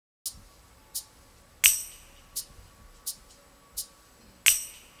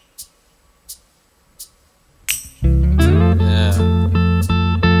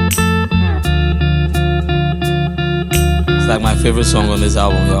favorite song on this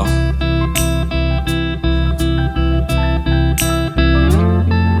album, y'all.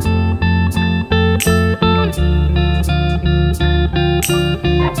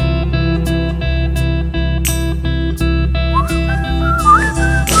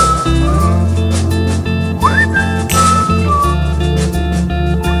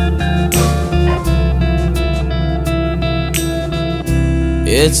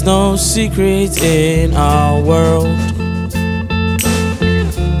 It's no secret in our world,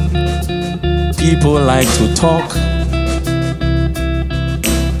 people like to talk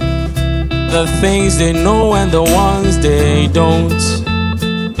the things they know and the ones they don't.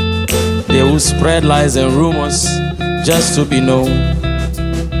 They will spread lies and rumors just to be known.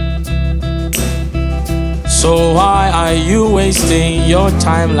 So why are you wasting your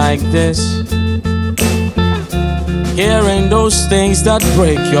time like this? Hearing those things that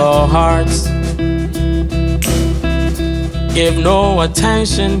break your heart. Give no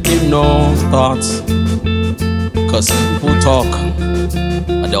attention, give no thoughts. Cause people talk,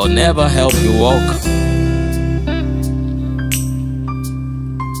 but they'll never help you walk.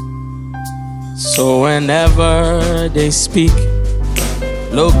 So whenever they speak,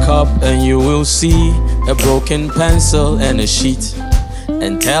 look up and you will see a broken pencil and a sheet.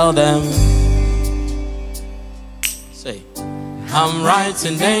 And tell them, say, I'm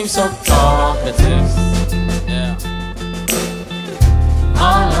writing names of talkatives. Yeah.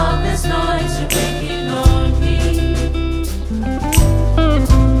 All of this noise you're making on me.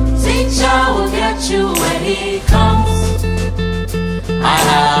 Teacher will get you when he comes. I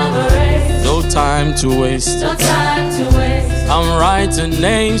have a race. No time to waste. No time to waste. I'm writing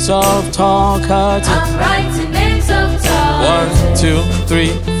names of talkatives. I'm writing names of talkatives. 1, 2,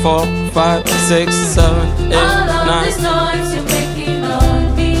 3, 4, 5, 6, 7, 8, 9. All of this noise you're making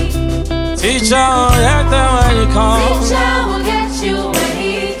on me. Teacher will get them when he comes. Teacher will get you when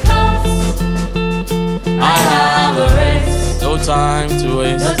he comes. I have a race. No time to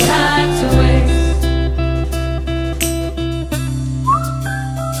waste. No time to waste.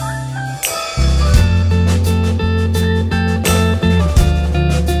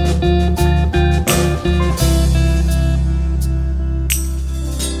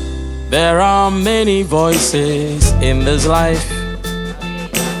 There are many voices in this life,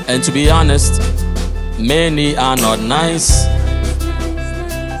 and to be honest, many are not nice.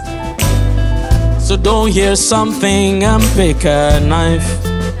 So don't hear something and pick a knife,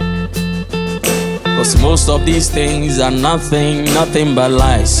 cause most of these things are nothing but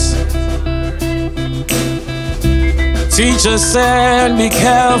lies. Teacher said be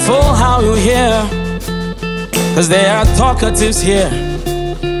careful how you hear, cause there are talkatives here.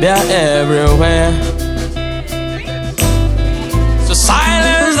 They're everywhere. So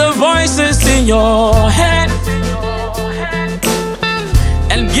silence the voices in your head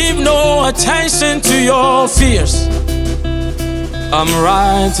and give no attention to your fears. I'm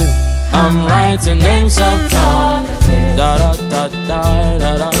writing names of talkatives. Da da da da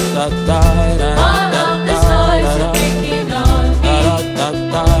da da da da da. All of this noise you're making on me.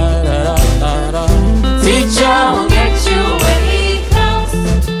 Teacher will get you when he comes.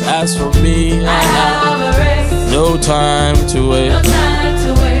 As for me, I have a race. no time to waste. No time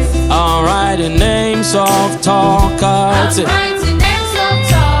to waste. I'm writing names of talkatives. I'm writing names of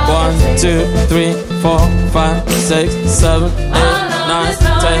talkatives. 1, 2, 3, 4, 5, 6, 7, 8, 9,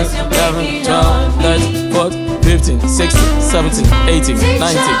 10, 11, 12, 13, 14, 15, 16, 17, 18,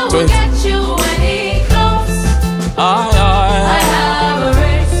 19, 20. Get you when he comes. I have a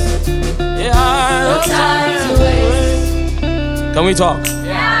race. Yeah. No time to waste. Can we talk?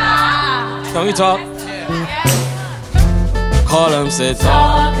 Yeah. Can we talk? Call him, say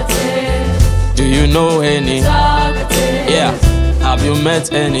Talkatives. do you know any? Talkatives. Yeah. Have you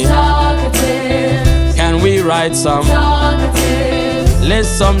met any? Talkatives. Can we write some? Talkatives.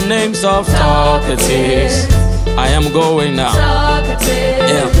 List some names of talkatives. I am going now. Talkatives.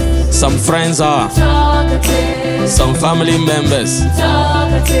 Yeah. Some friends are. Talkatives. Some family members.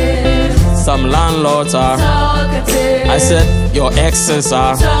 Talkatives. Some landlords are. Talkatives. I said your exes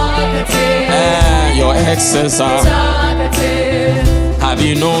are. Talkatives. Your exes are. Talkatives. Have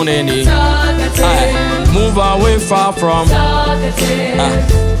you known any? Talkatives. Move away far from. Talkatives.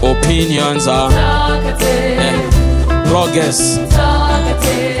 Opinions are. Talkatives. Bloggers.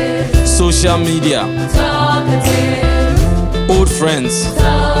 Talkatives. Social media. Talkatives. Old friends.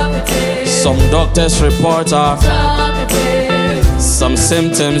 Talkatives. Some doctors report are. Talkatives. Some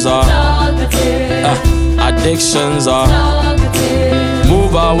symptoms are. Talkatives. Addictions are. Talkatives.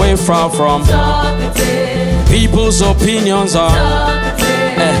 Move away far from. Talkatives. People's opinions are.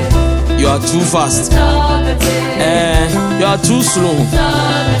 Talkatives. You are too fast. Talkatives. You are too slow.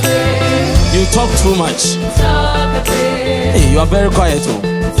 You talk too much. Hey, you are very quiet.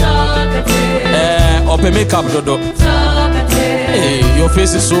 Open makeup, Dodo. Hey, your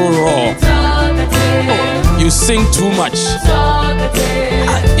face is so raw. Oh, you sing too much.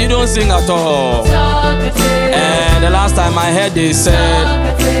 You don't sing at all. And the last time I heard they said,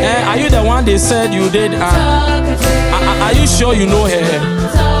 are you the one they said you did? Are you sure you know her?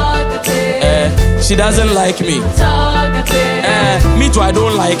 She doesn't like me. Me too, I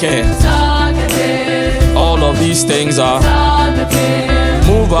don't like her. All of these things are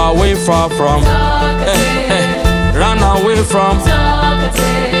move away from, run away from,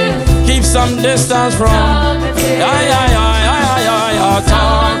 keep some distance from.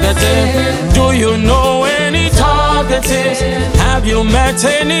 Talkative. Do you know any talkatives? Have you met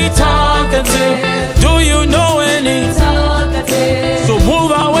any talkative? Do you know any? So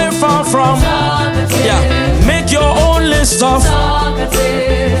move away from. Yeah, make your own list of.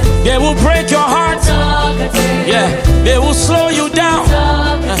 They will break your heart. Yeah, they will slow you down.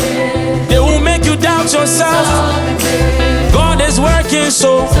 They will make you doubt yourself. God is working,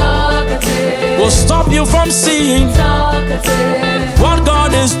 so will stop you from seeing what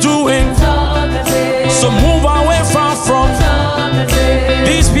God is doing. So move away from.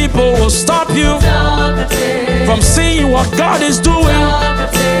 These people will stop you from seeing what God is doing.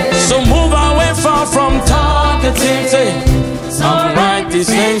 So move away from talkatives. Some write these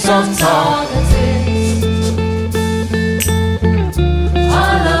names of talkatives.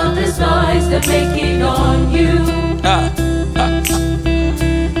 All of this noise they're making on you.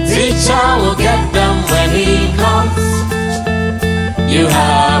 Teacher will get them when he comes. You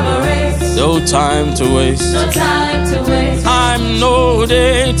have a race. No time to waste. No time to waste. Time no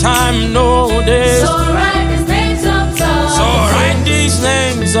day. Time no day. So write these names of talkatives. So write these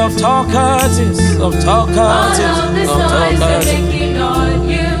names of talkatives. Of talkatives. All of this noise they're making on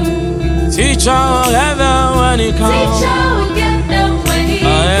you. Teacher will get them when he comes. Teacher will get them when he comes.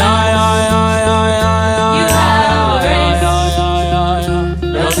 You have a race.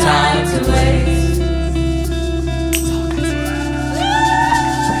 No time to waste.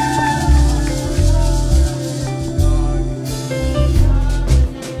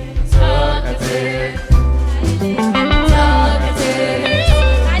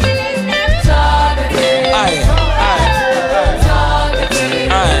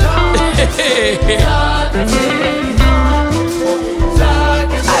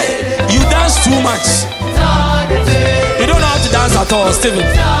 You dance too much. You don't know how to dance at all, Stephen.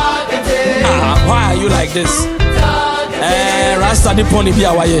 Why are you like this? Rasta the pony be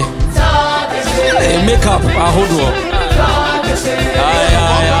away. Makeup, I hold on.